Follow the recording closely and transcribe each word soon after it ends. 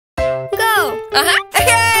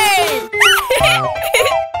Hey!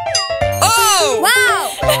 Oh! Wow!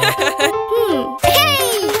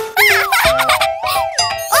 Hey!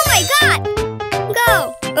 Oh my God!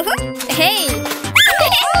 Go! Hey!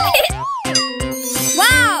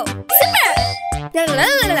 Wow! Super! It's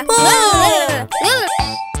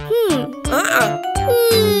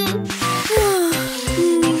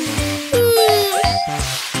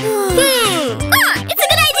a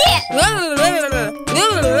good idea!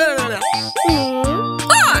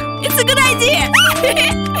 It's a good idea!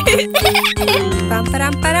 Pam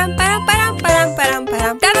param param param param param param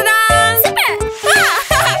param. Da-da-da! Super!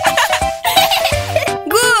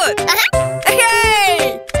 Good!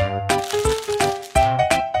 Hey!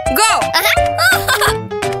 Go!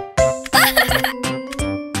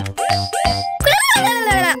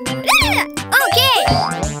 Okay!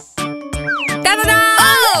 Da-da-da!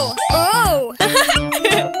 Oh! Oh!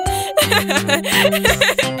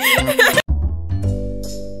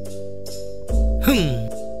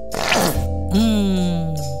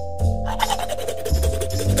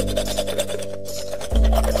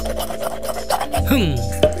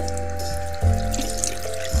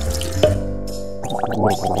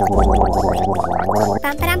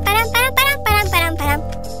 Pam param param param param param param param.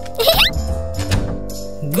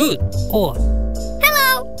 Good. Oh.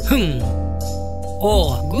 Hello.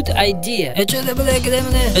 Oh, good idea.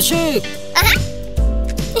 Shoot.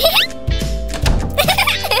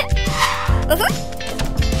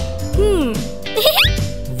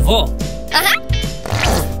 Во.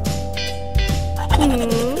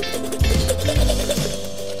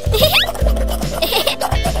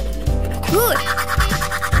 Good.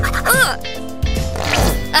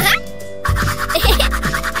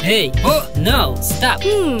 Hey. Oh, no. Stop.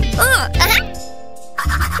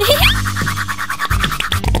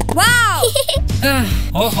 Wow.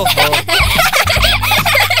 Oh, ho, ho.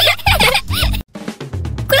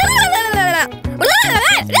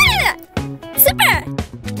 Super.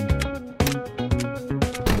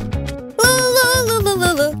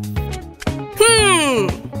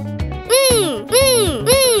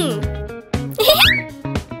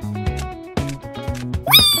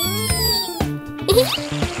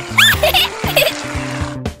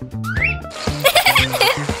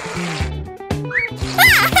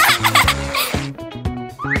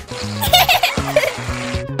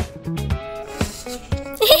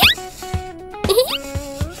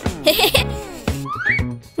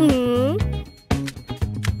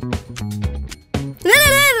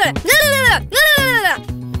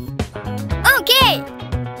 Okay.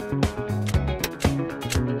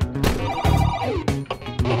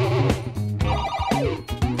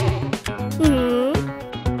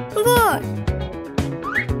 Good.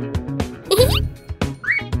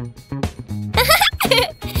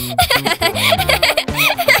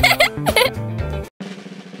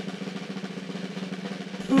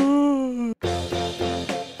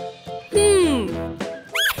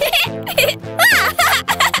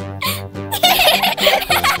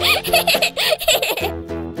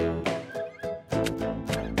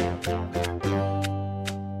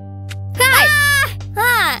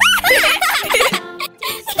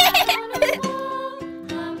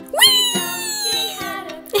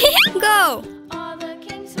 Go!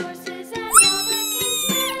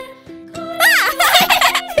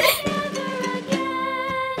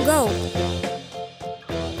 Go!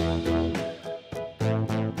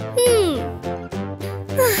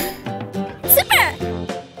 Super!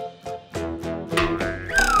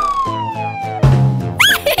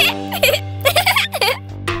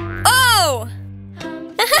 Oh!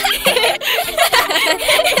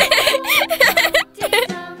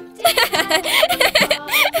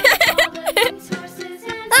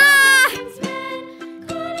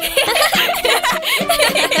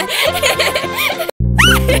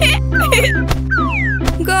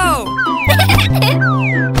 Go! Good!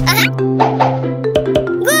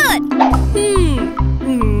 What?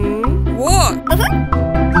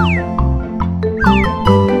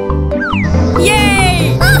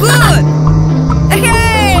 Yay! Good!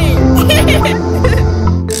 Hey!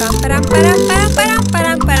 Pam param param param param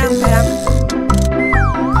param param param.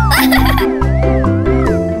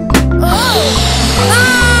 Oh!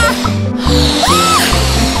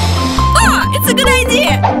 It's a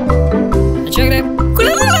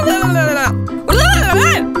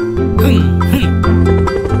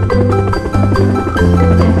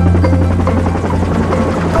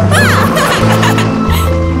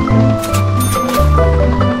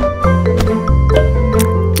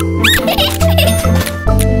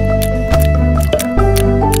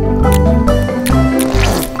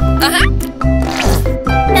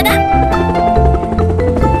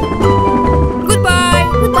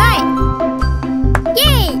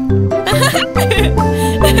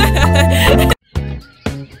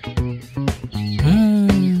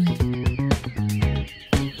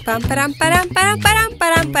param, param, param, param,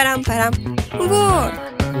 param, param, param. Good.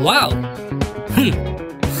 Wow.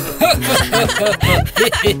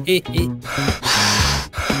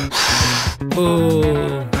 Oh.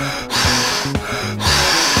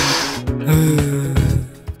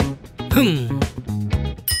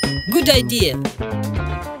 Good idea.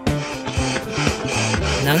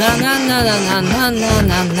 Na na na na na na na na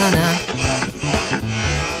na na na.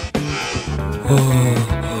 Oh.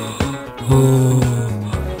 Oh.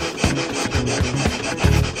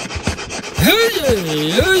 Hey, hey,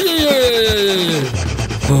 hey, hey.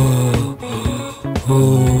 Oh.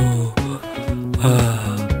 Oh.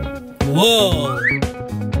 Ah. Whoa.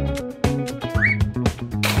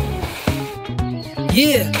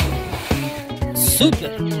 Yeah.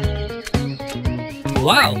 Super.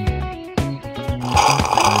 Wow.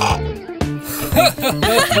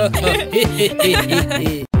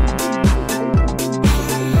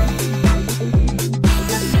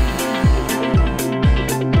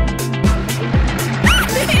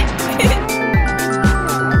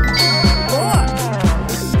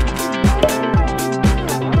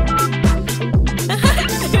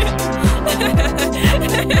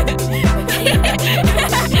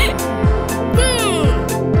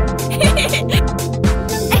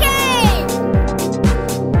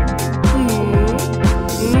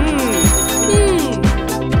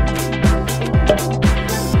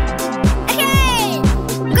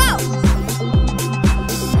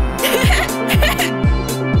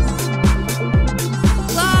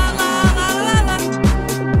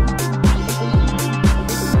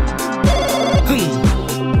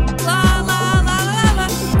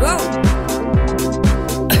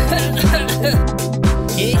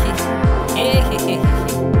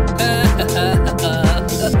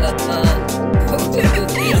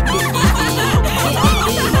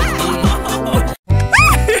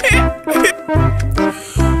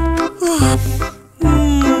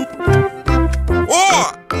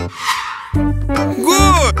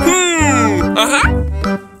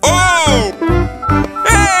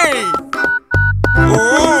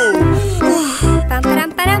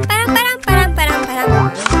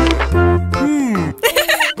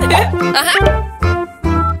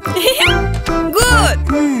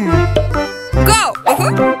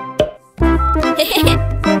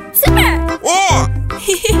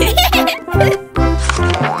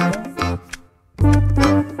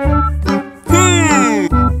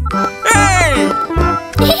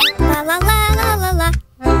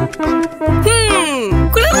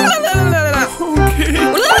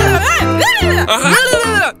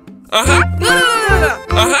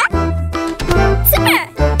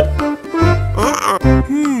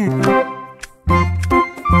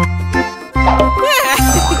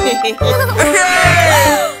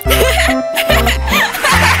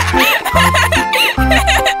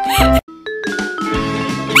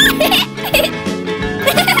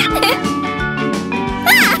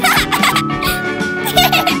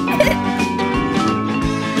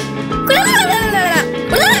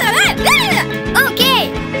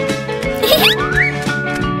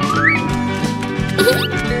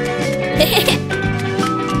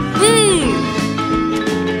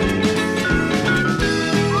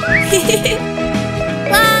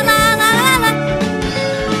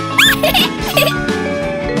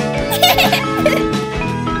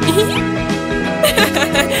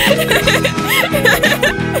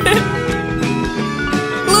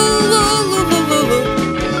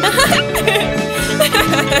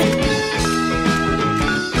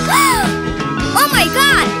 Oh my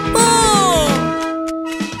god! Oh!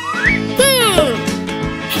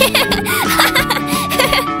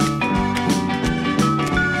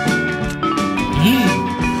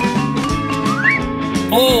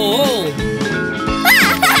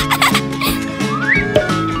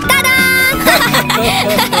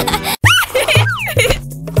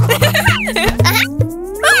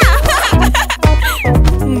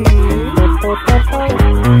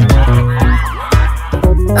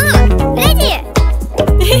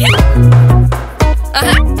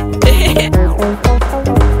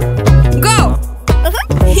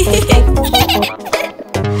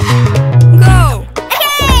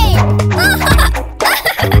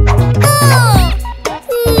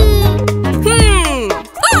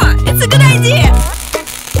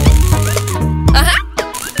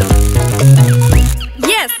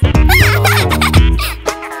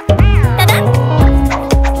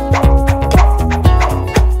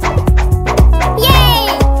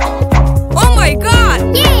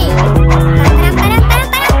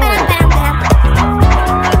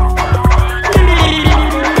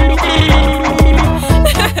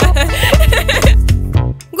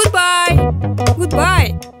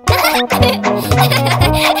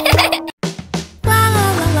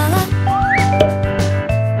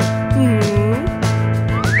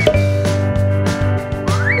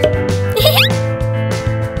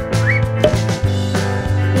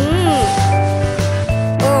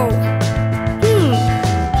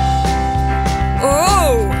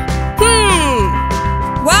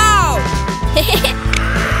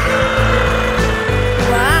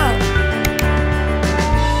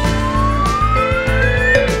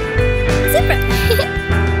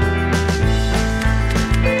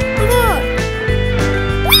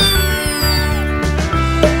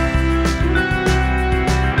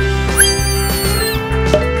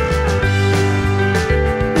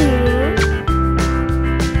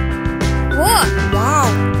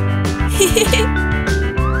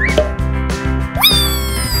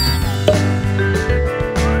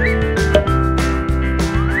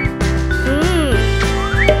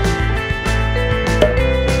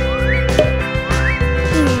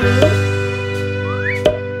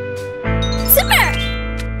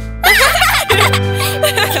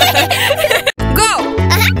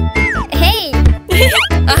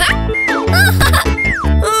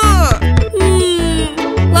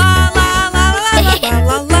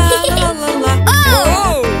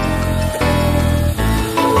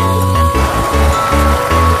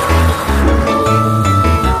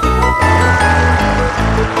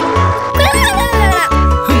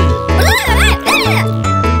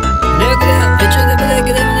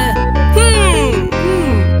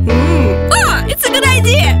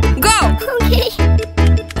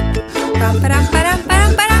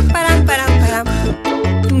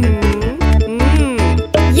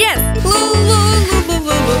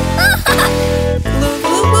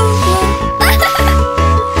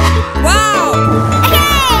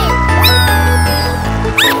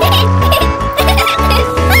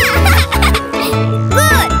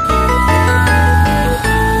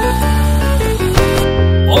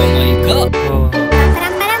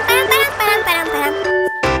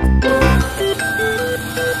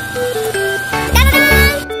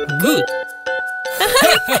 Good.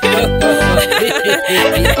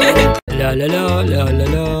 La la la la la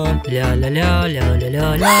la la la la la la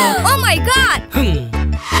la. Oh my god!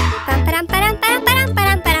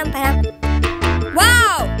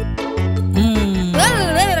 Wow!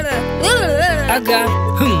 Aga.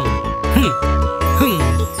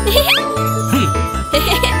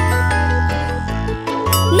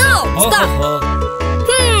 No! Stop!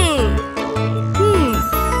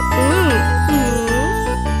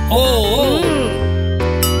 Oh.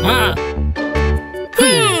 Ah.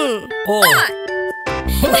 Oh.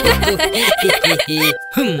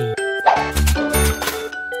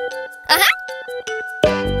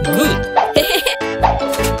 Good.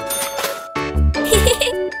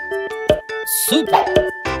 Super.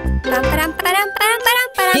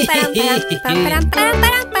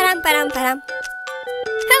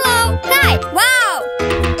 Hello, hi. Wow!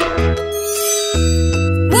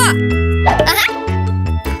 What?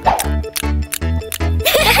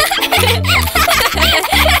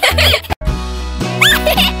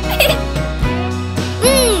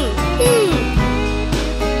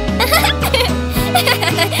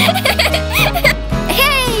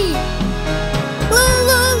 Hey! Loo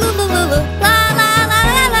loo loo loo loo loo. La la la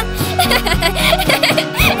la la.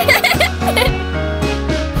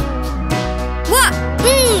 What?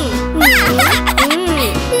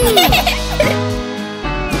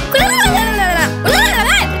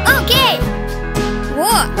 Okay.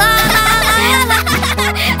 What? La la la la la.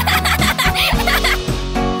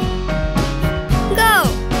 Go!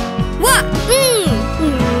 What?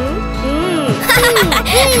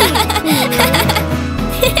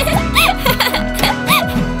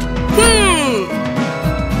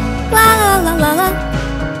 La la la la la.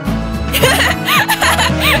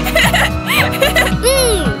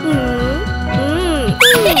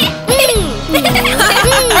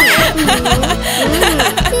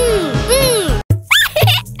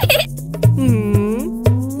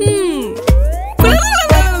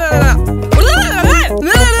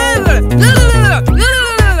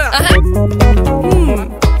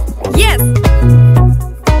 Yes!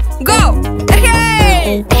 Go!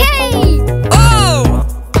 Hey! Hey! Oh!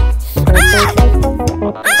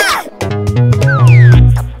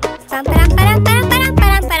 Pam param param param param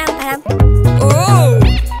param param param. Oh!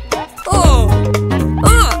 Oh!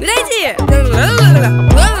 Oh! Ready!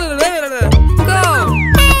 Go!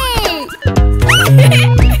 Hey!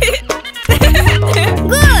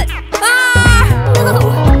 Good. Ah!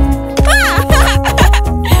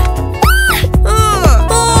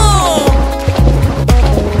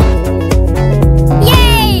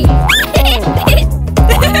 Yay!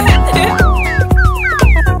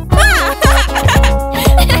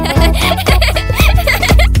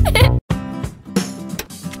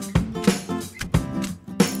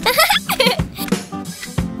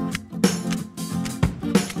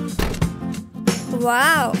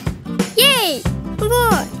 Wow! Yay!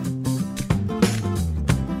 Good.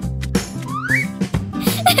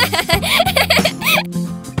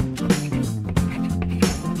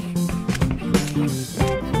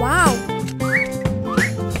 Wow!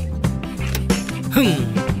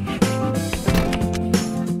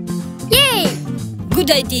 Yay!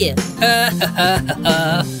 Good idea.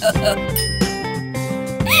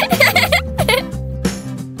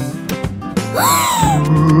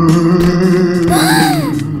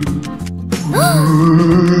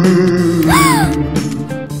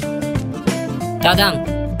 Tadam.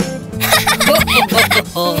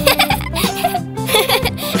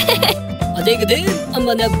 Adigden,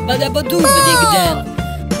 amana badabadu badigden.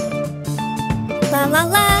 La la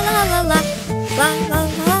la la la la. La la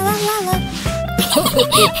la la la la. Oh!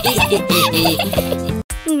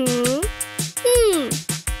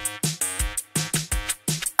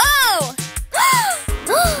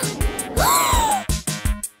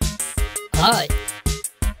 Hi.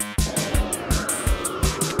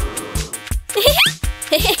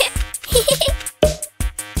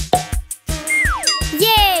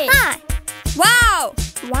 Yay! Hi! Wow!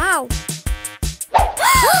 Wow!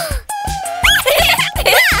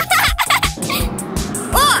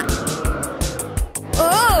 Oh!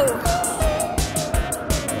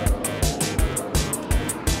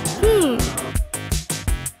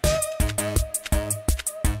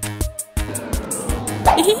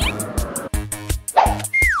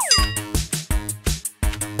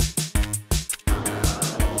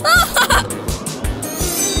 Oh!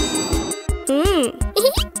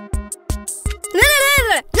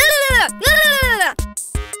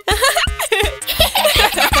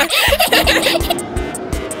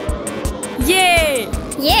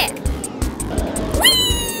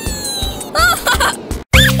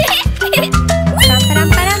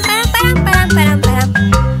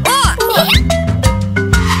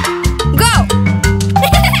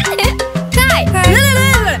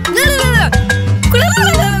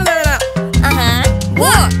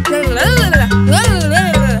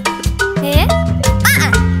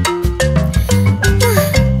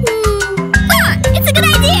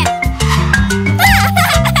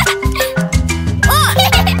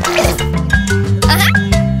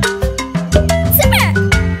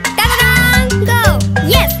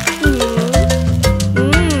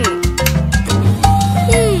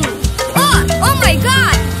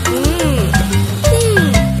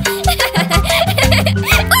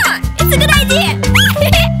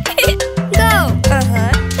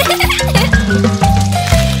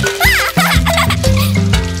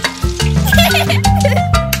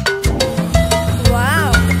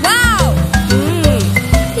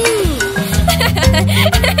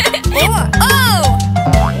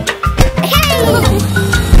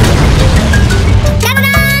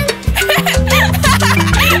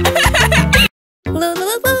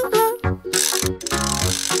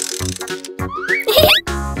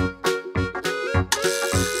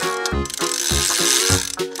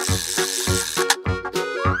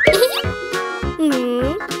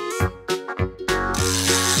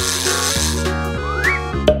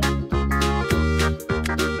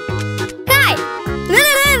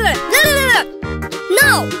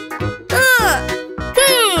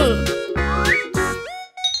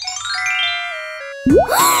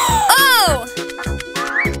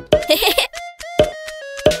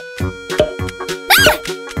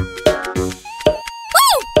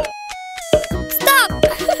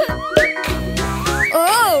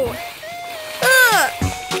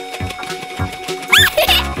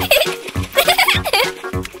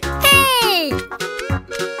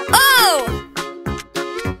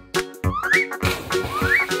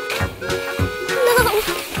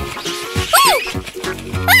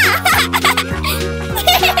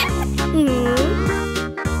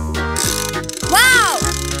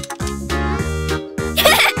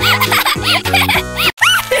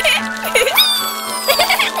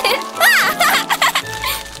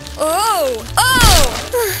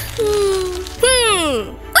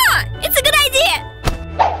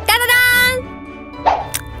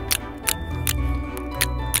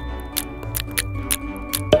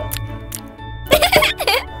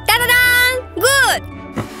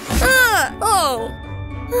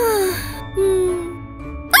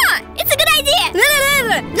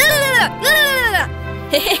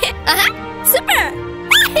 Super!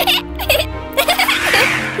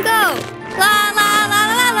 Go! La la la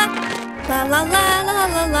la la. La la la la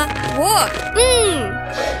la la. Whoa!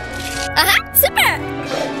 Super!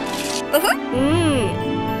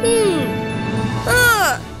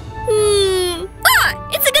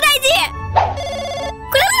 It's a good idea!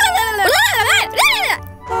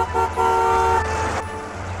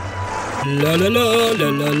 La la la la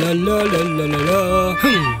la la la la la la.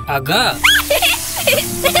 Agak.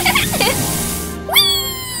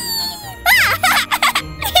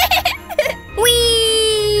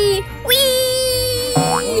 Wee! Wee!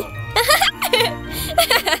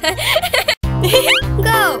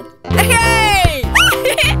 Go! Hey!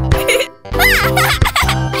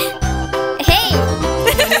 Hey!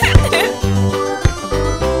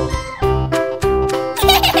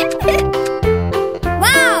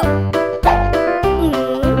 Wow!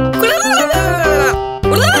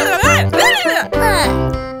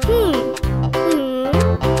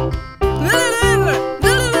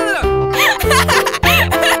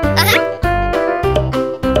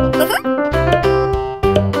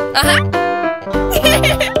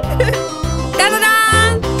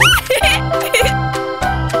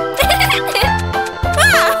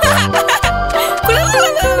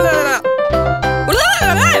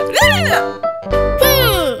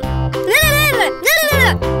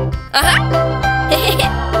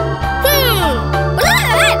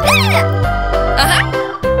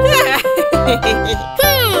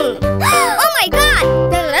 Oh my god!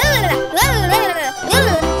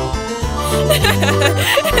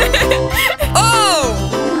 Oh!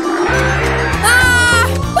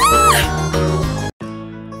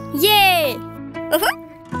 Yay!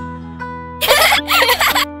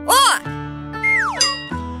 Oh!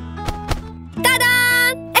 Ta-da!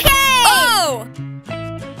 Hey! Oh!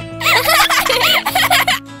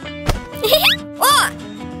 Oh!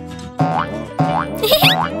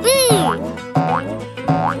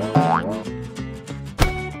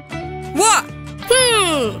 What?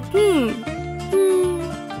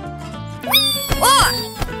 Oh!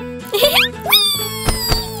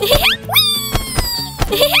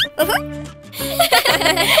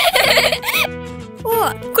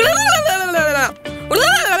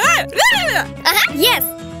 Yes!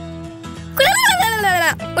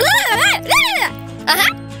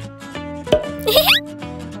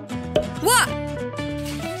 What?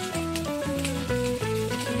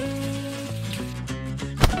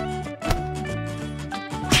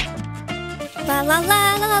 La la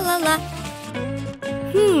la la la la.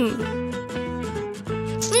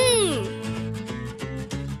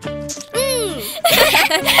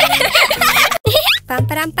 Pam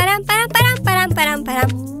param param param param param param param.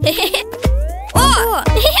 Oh!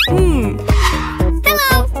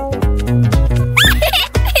 Hello.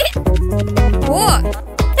 Oh!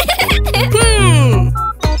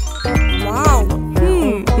 Wow!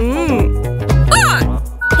 Ah!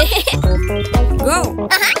 Go!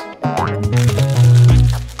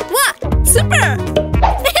 What? Super!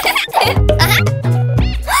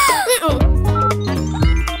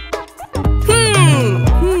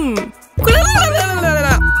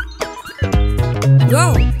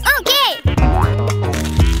 Go! Okay.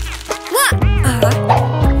 What?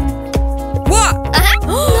 What?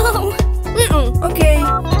 No. Okay.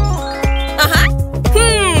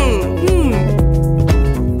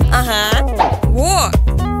 What?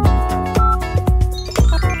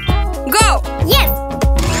 Go! Yes.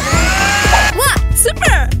 What?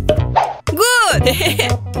 Super! Good! Hey.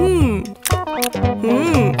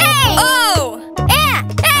 Oh! Yeah.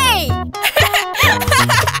 Hey.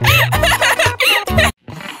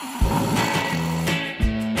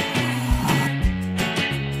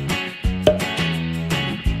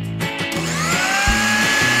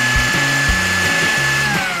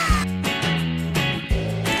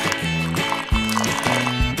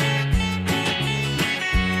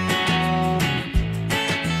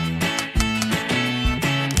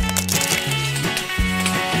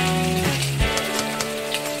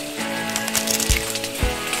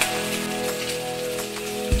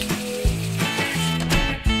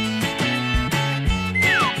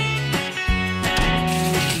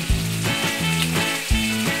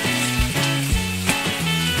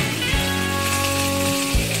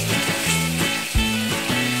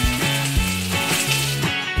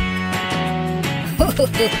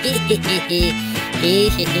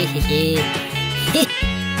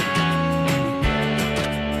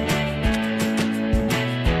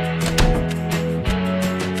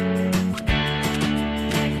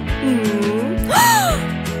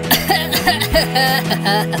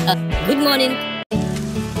 Good morning.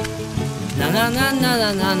 na na na na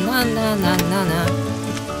na na na na na na.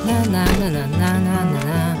 Na na na na na na na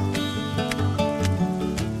na.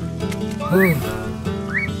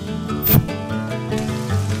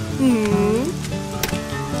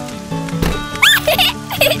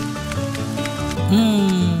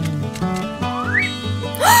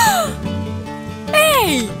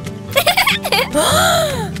 Hey!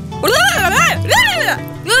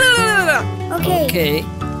 Okay. Okay.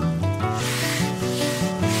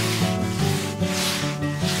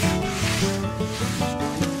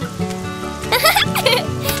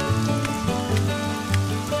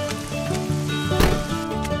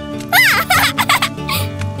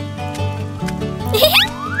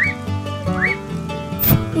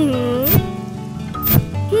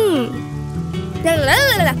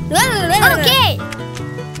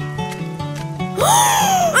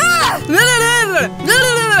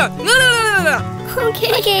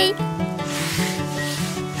 Okay. Okay. Okay.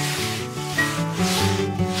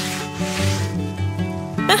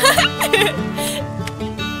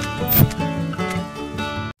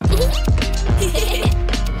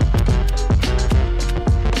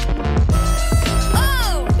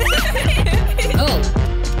 Oh! Oh.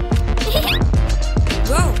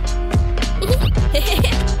 Go!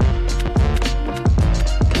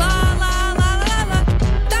 La la la la la!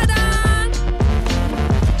 Ta-da!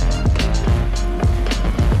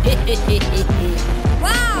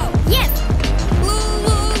 Wow! Yes. Woo,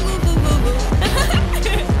 woo, woo, woo, woo, woo.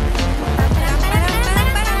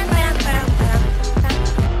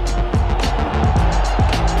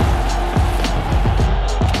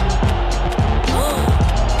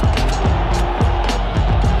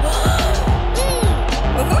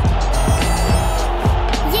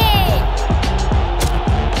 Yay.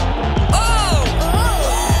 Oh!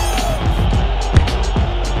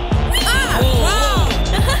 Ah! Wow!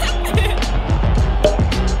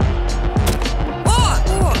 Oh!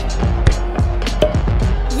 Oh!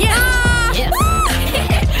 Yeah! Yes.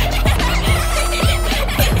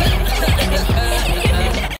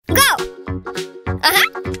 Go.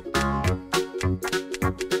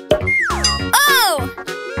 Oh.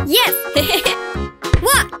 Yes.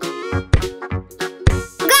 What?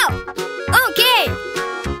 Go. Okay.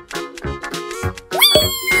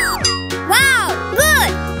 Wow.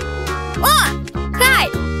 Good. Oh. Hi.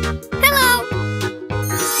 Hello.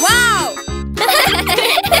 Wow!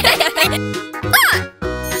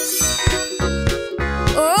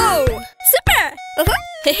 Oh! Super!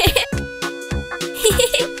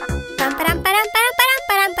 Pam param param param param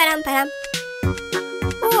param param param.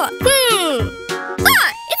 Oh! Oh,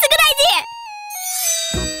 it's a good idea.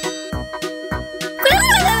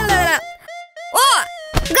 Oh!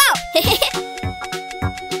 Go.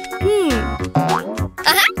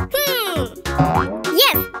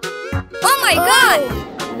 Yes. Oh my God!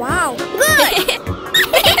 Wow! Good.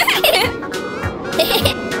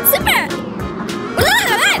 Super.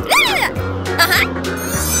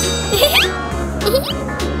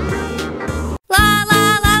 La la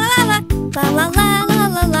la la la! La la la la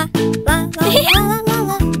la la la la la la la.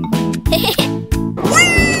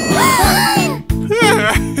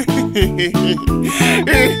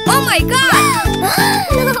 Oh my God! Oh!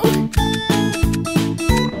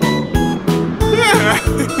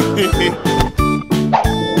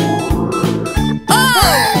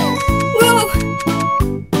 Whoa!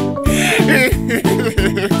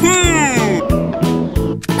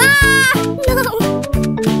 Ah, no.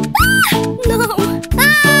 No.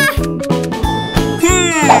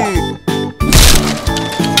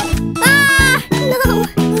 Ah, no.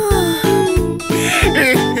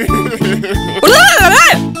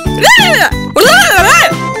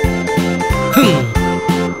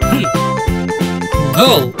 Go.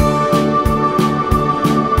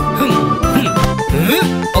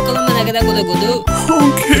 Okuluma nagada gudu gudu.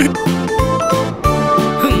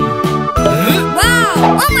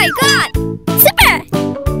 Wow. Oh my God. Super.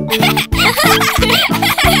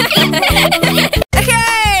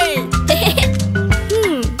 Hey!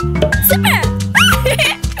 Super.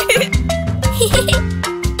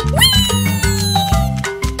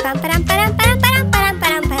 Pam param param param param param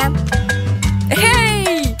param param.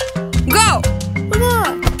 Hey! Go!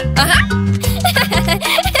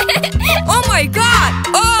 Oh my God!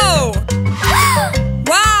 Oh!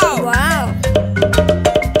 Wow! Wow.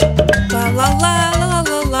 La la la la la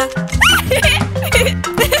la la.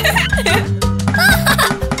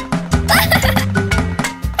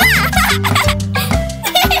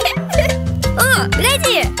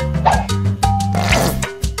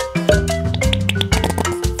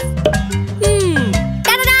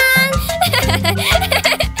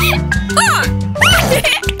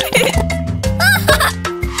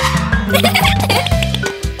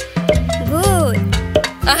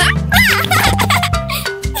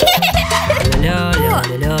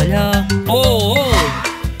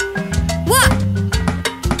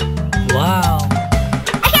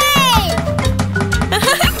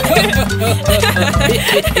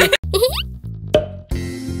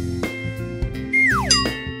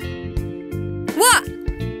 What?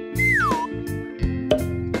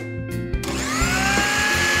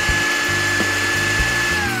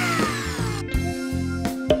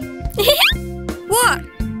 What?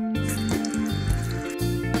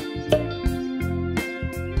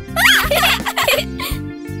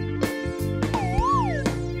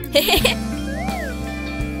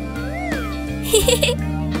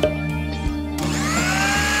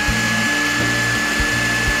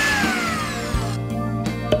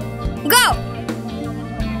 Go!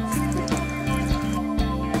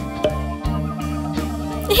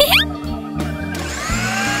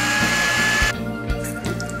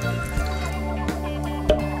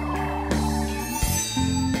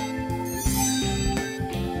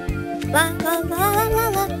 La la la la la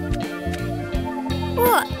la.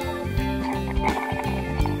 What?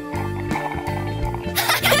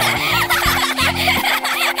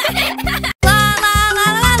 La la la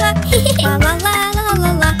la la. La la la la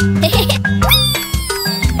la la.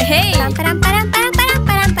 Hey! Param param param param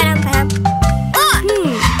param param param. Oh!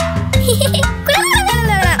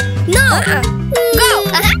 No! Go!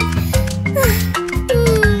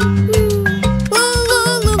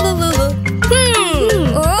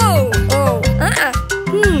 Oh! Oh!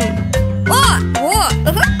 What? What?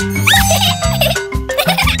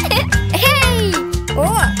 Hey!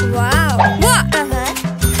 Oh! Wow! What?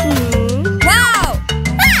 Wow!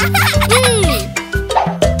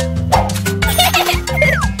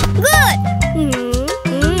 Good! Go!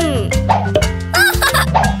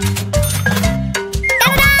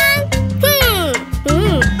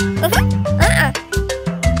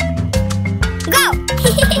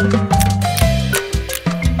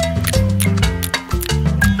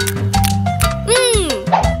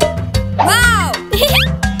 Wow!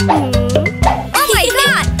 Oh my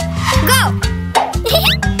god! Go!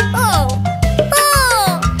 Oh! Oh!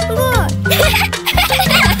 Good!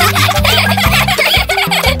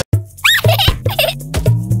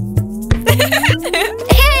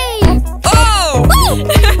 Hey! Oh!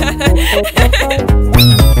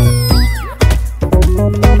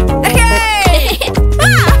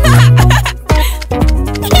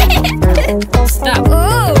 Hey! Stop.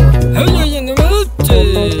 Oh!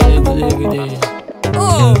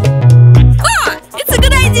 Oh! Oh! It's a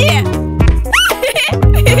good idea!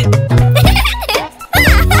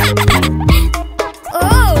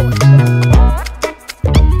 Oh!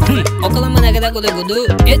 Okalama nagada gudu gudu.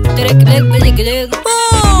 Etterek lek belik lek.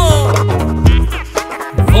 Oh!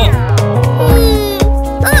 Vo.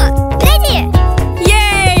 Oh! Ready!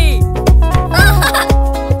 Yay!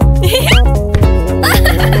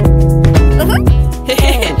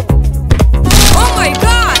 Oh my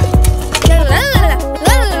god!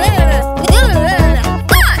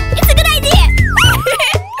 It's a good idea!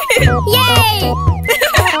 Yay!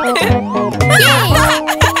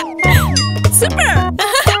 Super!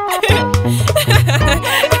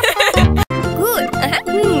 Good!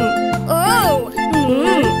 Oh!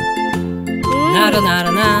 Nara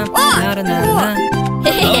nara na. Nara nara na.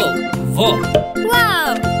 Oh. Vo.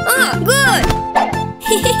 Wow! Good!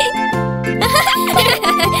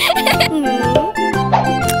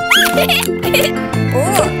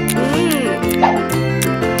 Oh!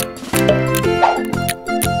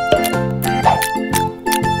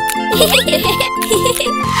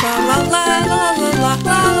 La la la la la la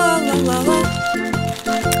la la la la.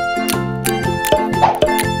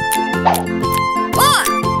 Oh!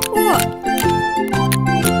 Oh!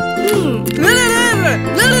 La la la la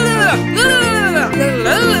la la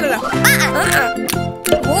la la la.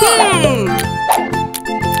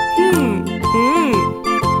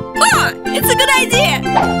 Oh! It's a good idea!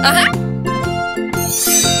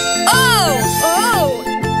 Oh! Oh!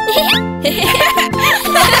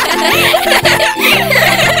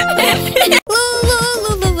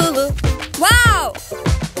 Wow!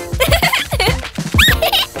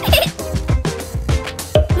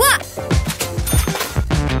 What?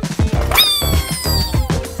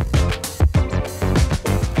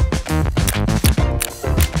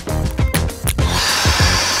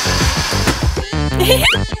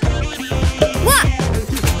 What?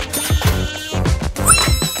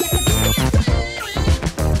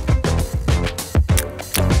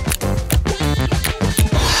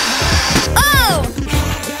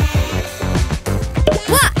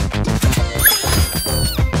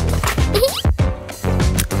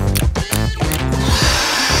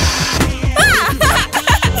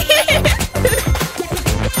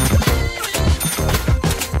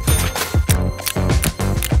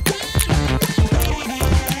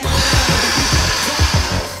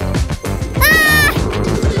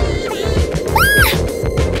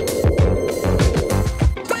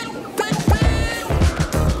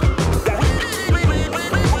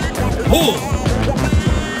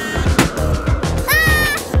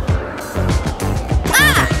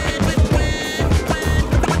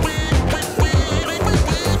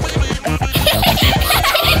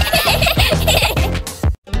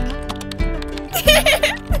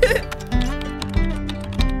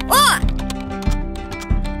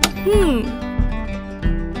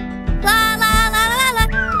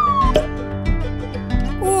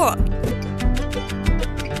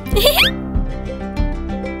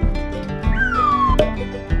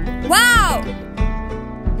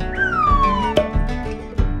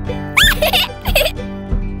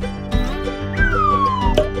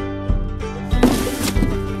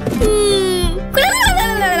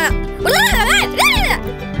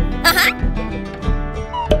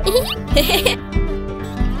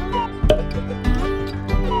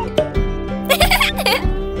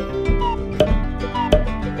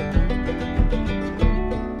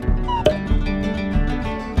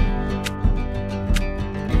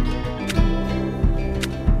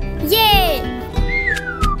 Yay!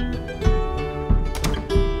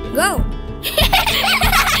 Go.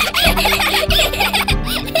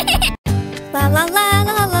 La la la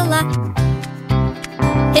la la la.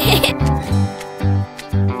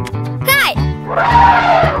 Hi!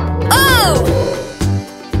 Oh!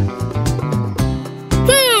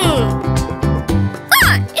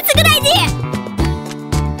 It's a good idea!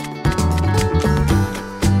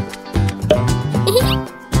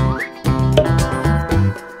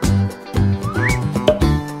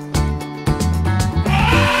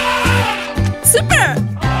 Super!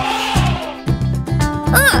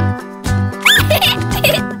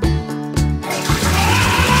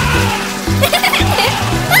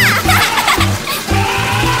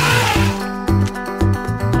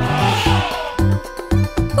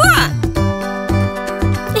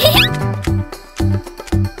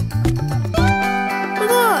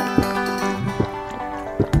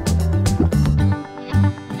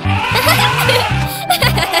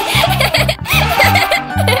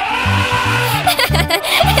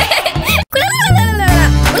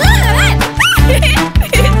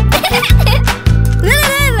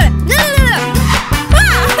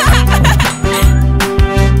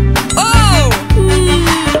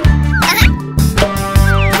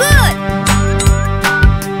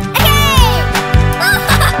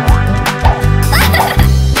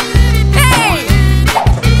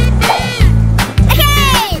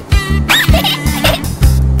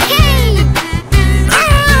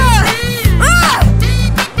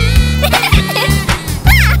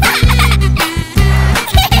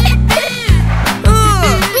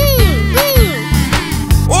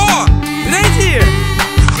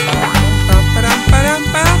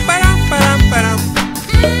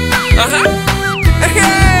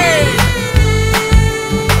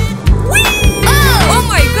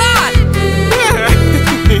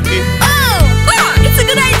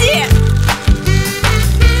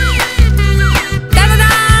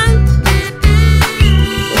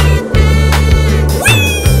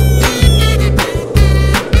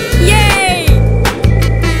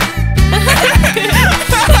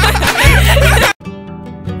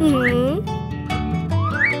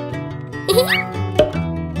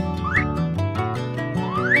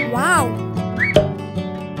 Wow!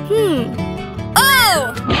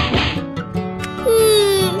 Oh!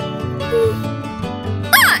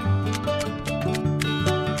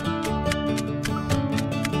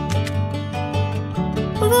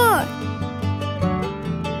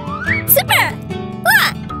 Good! Super!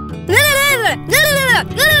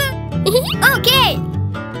 Okay!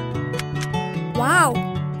 Wow!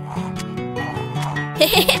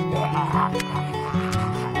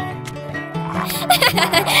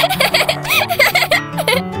 Oh!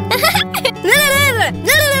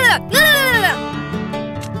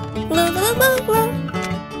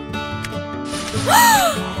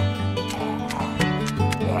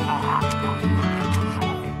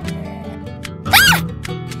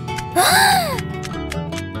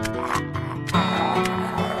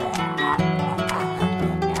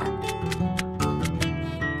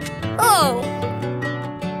 Oh!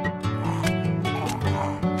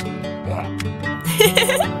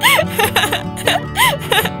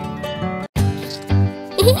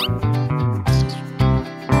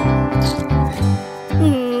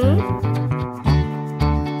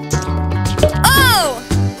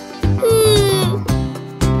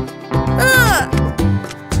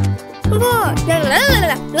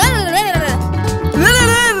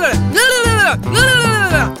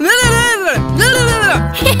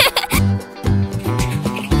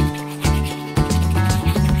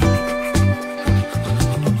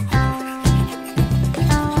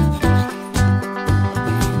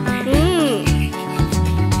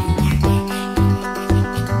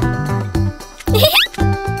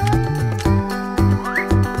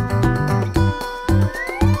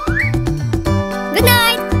 Good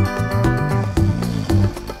night!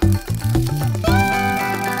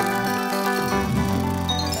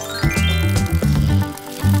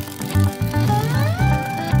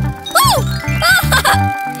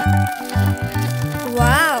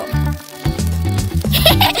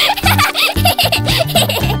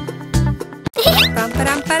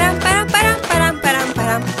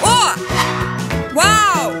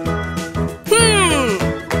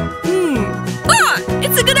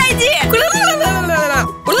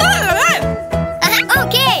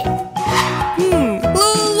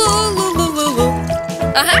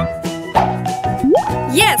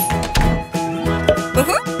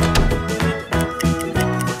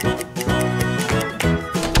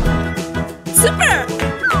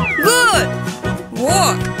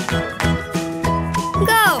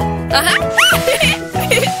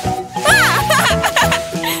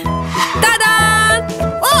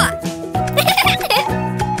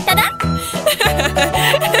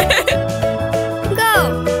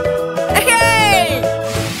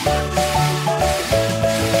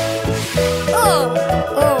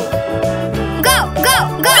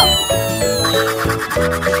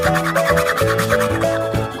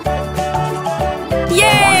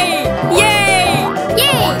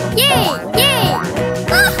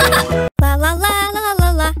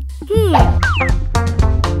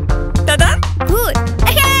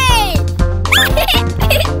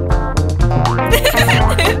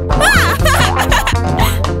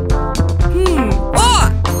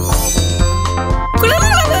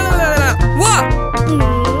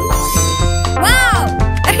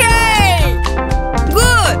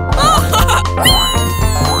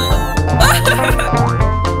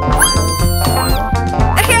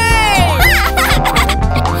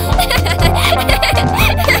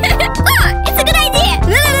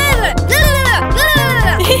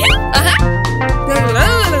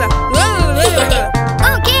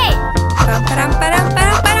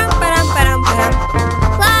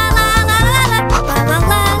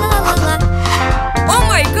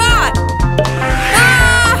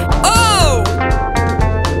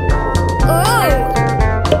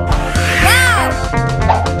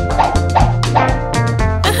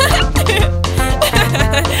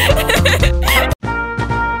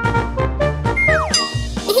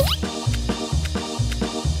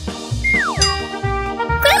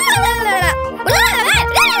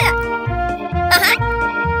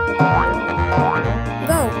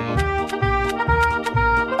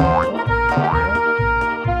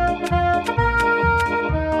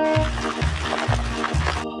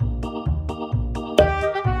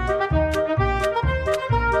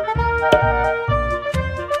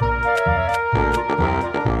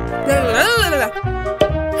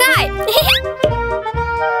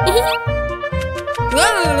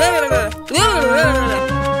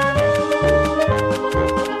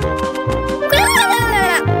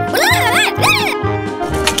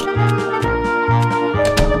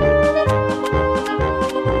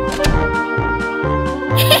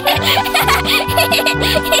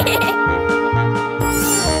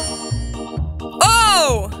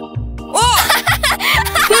 Oh! Oh!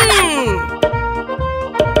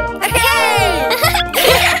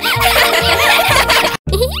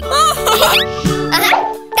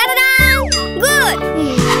 Ta-da! Good!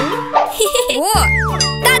 Whoa!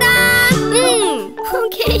 Ta-da!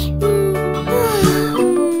 Okay.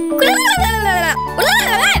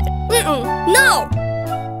 No!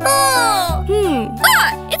 Oh! Ah,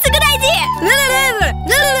 it's a good idea!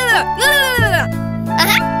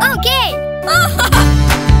 Okay!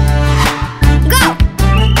 Go!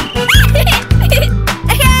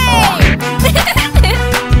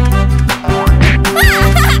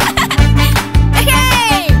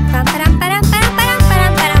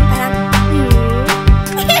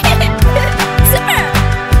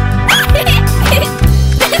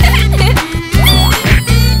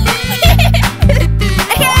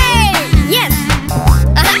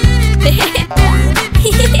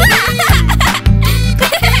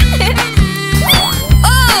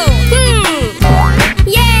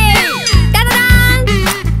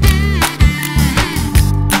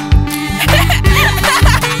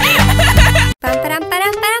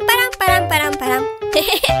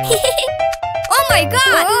 Oh my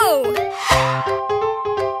god! Oh!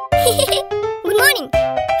 Good morning.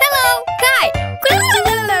 Hello. Hi.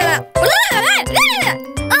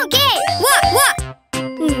 Okay. What?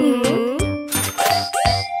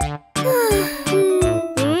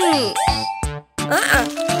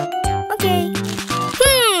 Okay.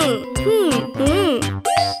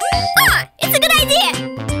 Ah, it's a good idea.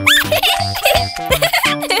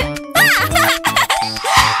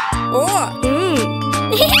 Oh!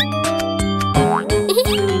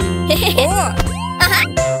 Oh!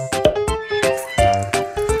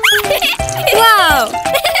 Wow.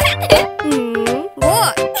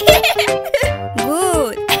 Oh! Good!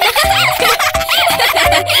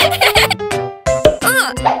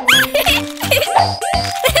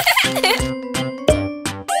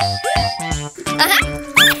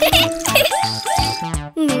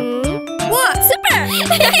 What? Super.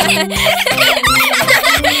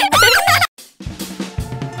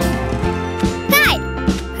 Hi.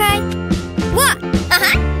 Hi. What?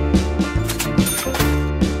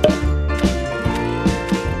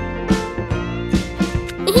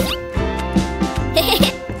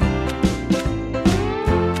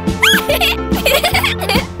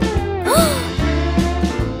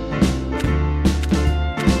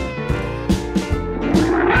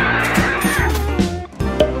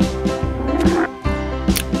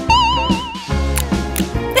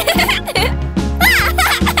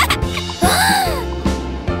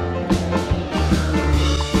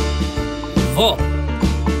 Oh!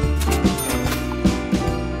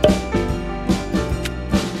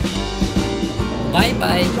 Bye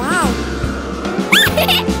bye! Wow!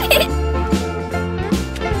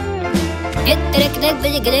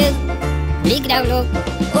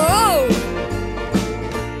 Oh!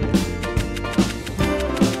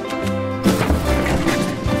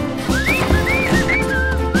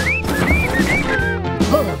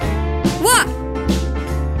 What?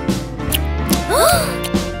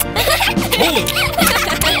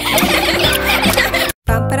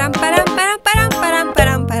 Pam param param param param param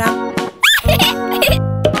param param.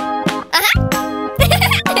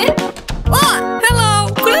 Oh! Hello!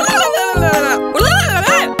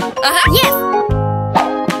 Yes.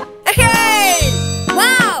 Hey!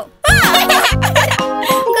 Wow.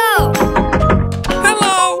 Go.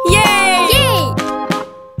 Hello! Yay! Yay.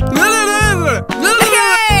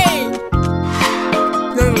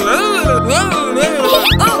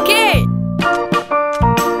 Okay!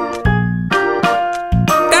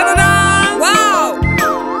 Ta-da-da! Wow!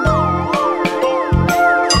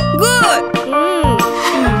 Good!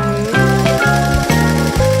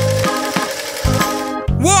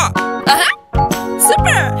 What?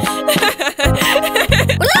 Super!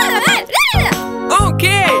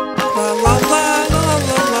 Okay!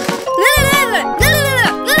 La la la la la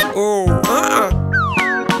la. Oh,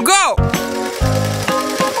 Go!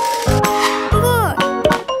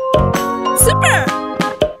 Super!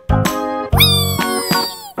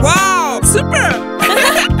 Wow! Super!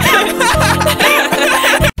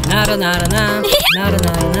 Nara nara na, nara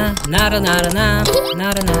nara na, nara nara na,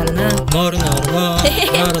 nara nara na, nara nara na,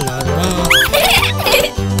 nara nara na.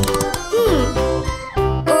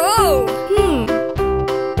 Oh!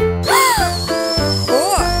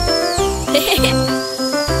 Oh!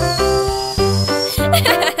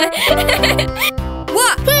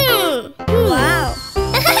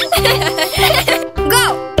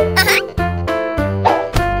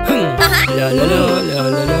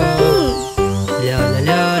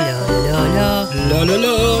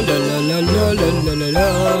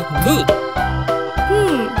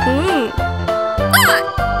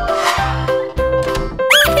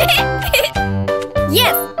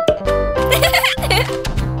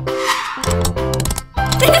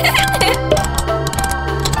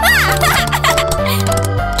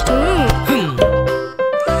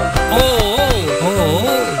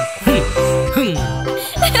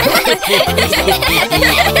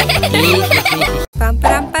 Pam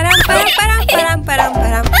param param param param param param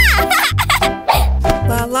param.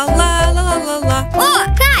 La la la la la la la. О,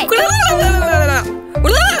 Кай!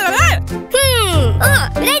 О,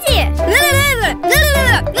 подожди!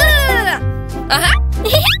 Ага.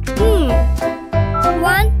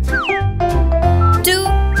 1, 2,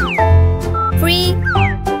 3,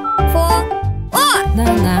 4. О! Na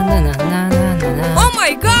na na na na na na na. Oh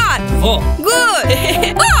my god! Oh. Good!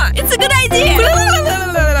 Oh, it's a good idea!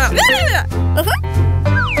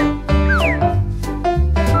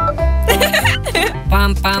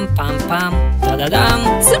 Pam pam pam pam. Da da dam.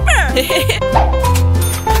 Super!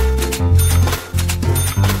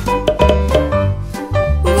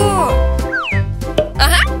 Во!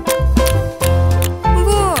 Ага!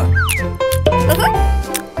 Во!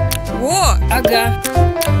 Во! Ага.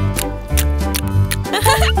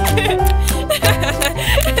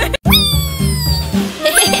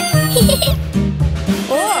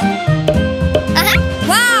 О! Ага.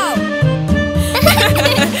 Вау!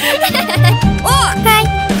 О, Кай!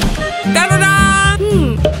 Та-да-да!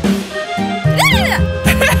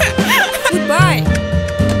 Goodbye!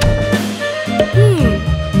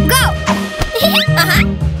 Go! Ага.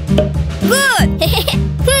 Good!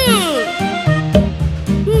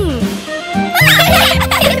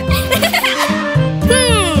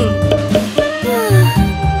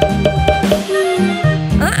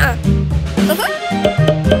 А-а!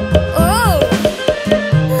 Oh!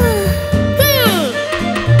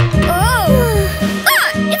 Oh!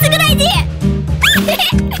 It's a good idea!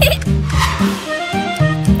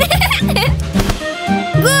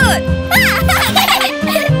 Good!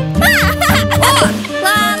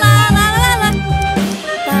 La la la la la.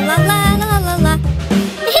 La la la la la la.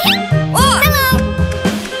 Oh! Hello!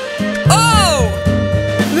 Oh! Oh!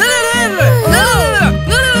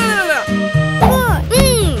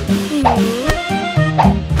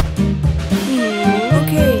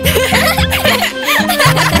 Okay.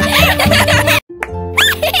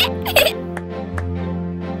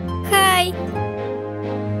 Hi!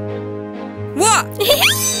 What?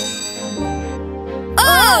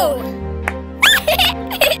 Oh!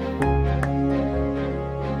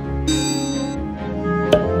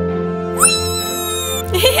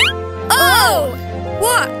 Oh!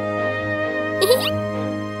 What?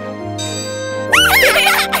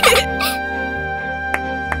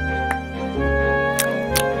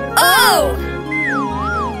 Oh!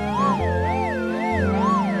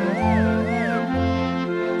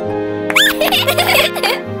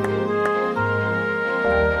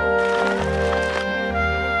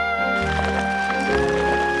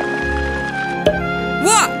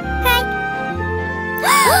 What?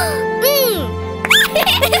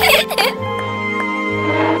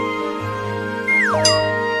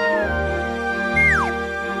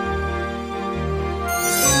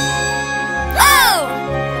 Oh!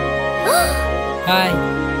 Hi.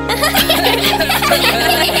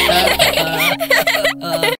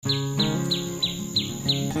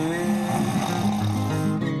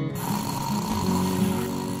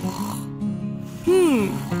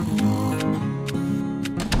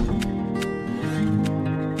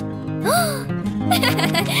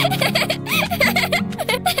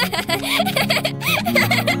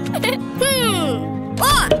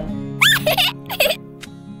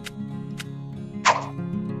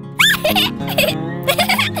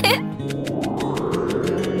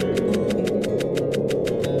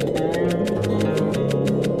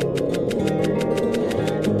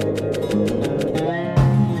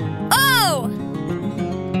 Oh!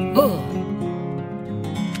 Oh.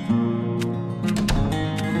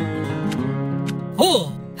 Oh.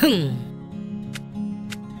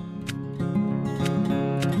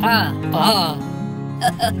 Ah. Ah.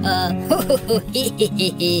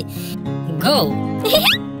 Go.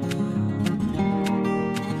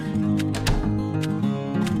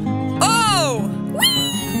 Oh!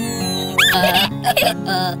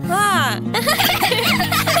 Ah!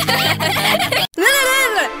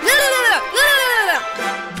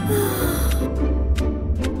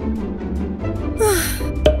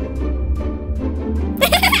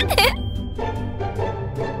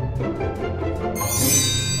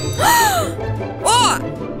 Oh!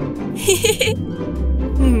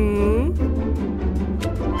 Hmm.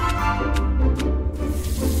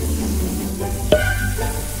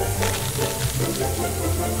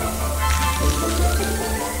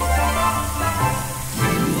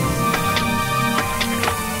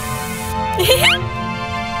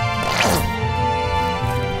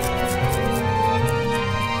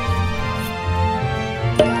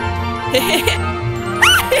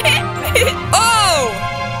 Oh!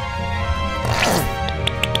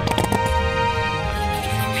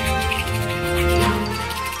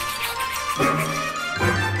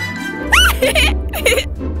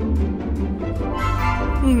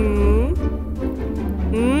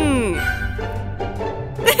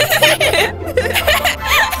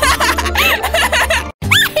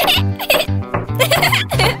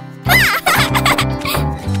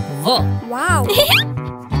 Во. Вау.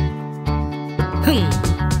 Хм.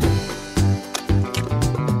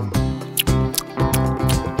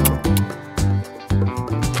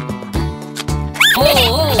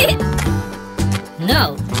 Oh.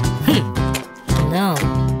 No. No.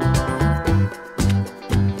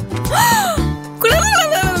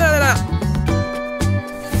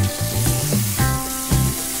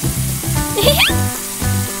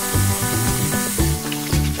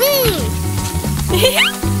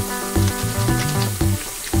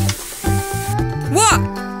 Во.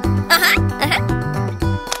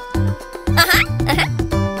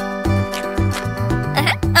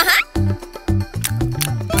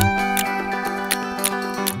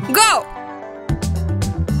 Go.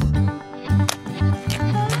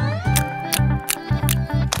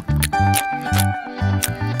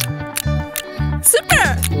 Super.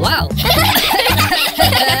 Wow.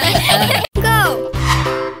 Go.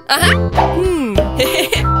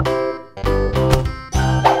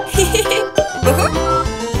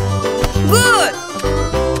 Good.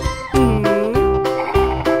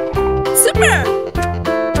 Super.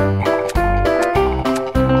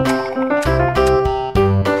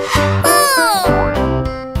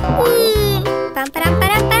 Pam param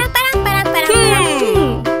param param param param param param.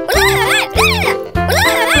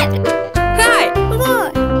 Hi.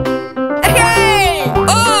 Good. Hey.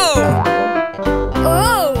 Oh.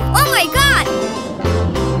 Oh, oh my God.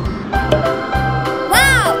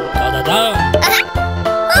 Wow. Da-da-da.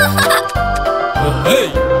 Hey.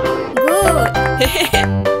 Good.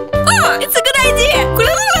 Oh, it's a good idea.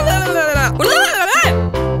 Super. La la la la la.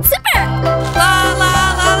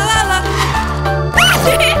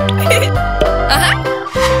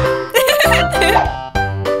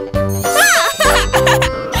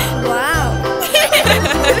 Wow.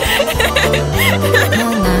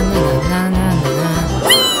 Na na na na na na.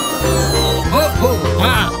 Oh oh.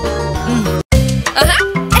 Ah. Oh,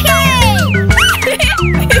 hi.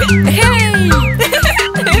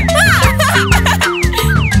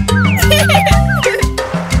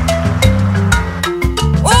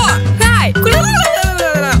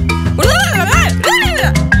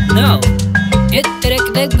 No. It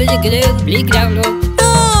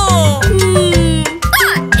Oh.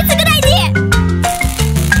 It's a good idea.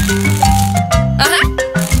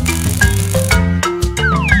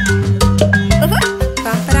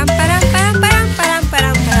 Param param param param param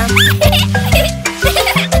param param.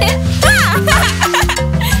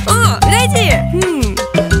 Oh, good idea.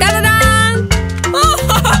 Da-da-dan. Oh.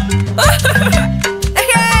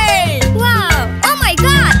 Hey. Wow. Oh my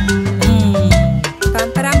God. Pam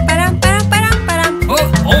param param param param param. Oh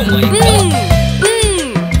oh my God.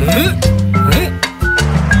 Huh? Huh?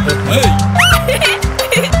 Hey.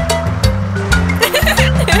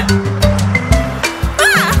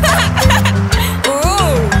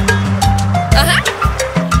 Oh.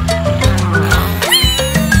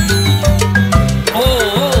 Oh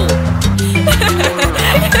oh.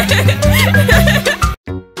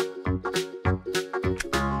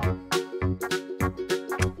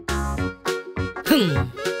 Hmm.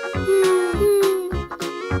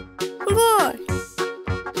 Good.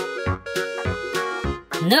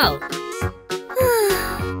 No.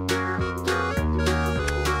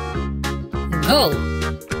 Go.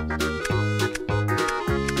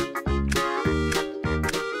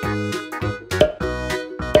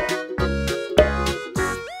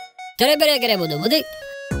 Tere budu budu.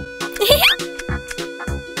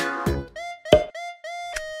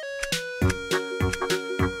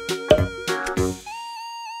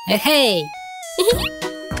 Hey hey.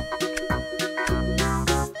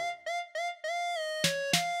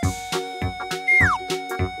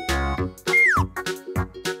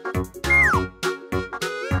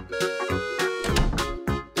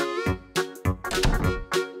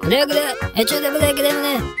 그래 그래. 애초에 그래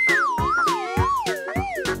그래.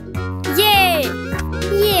 Yay.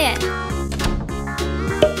 Yeah.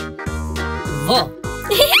 뭐?